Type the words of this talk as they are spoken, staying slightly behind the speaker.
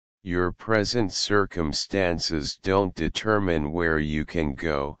Your present circumstances don't determine where you can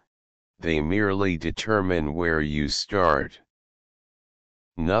go, they merely determine where you start.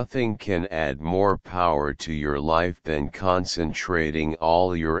 Nothing can add more power to your life than concentrating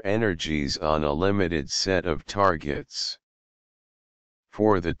all your energies on a limited set of targets.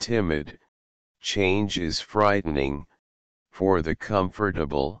 For the timid, change is frightening; for the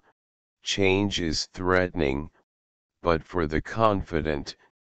comfortable, change is threatening; but for the confident,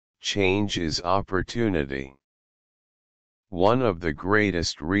 change is opportunity. One of the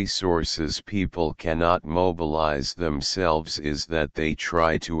greatest resources people cannot mobilize themselves is that they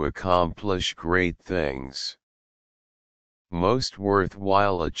try to accomplish great things. Most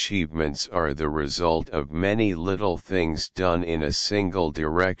worthwhile achievements are the result of many little things done in a single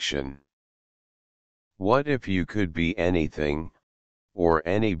direction. What if you could be anything, or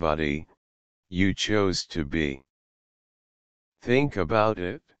anybody, you chose to be? Think about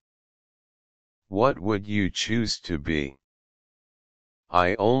it. What would you choose to be?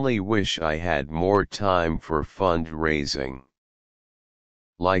 I only wish I had more time for fundraising.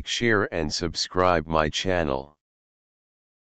 Like, share and subscribe my channel.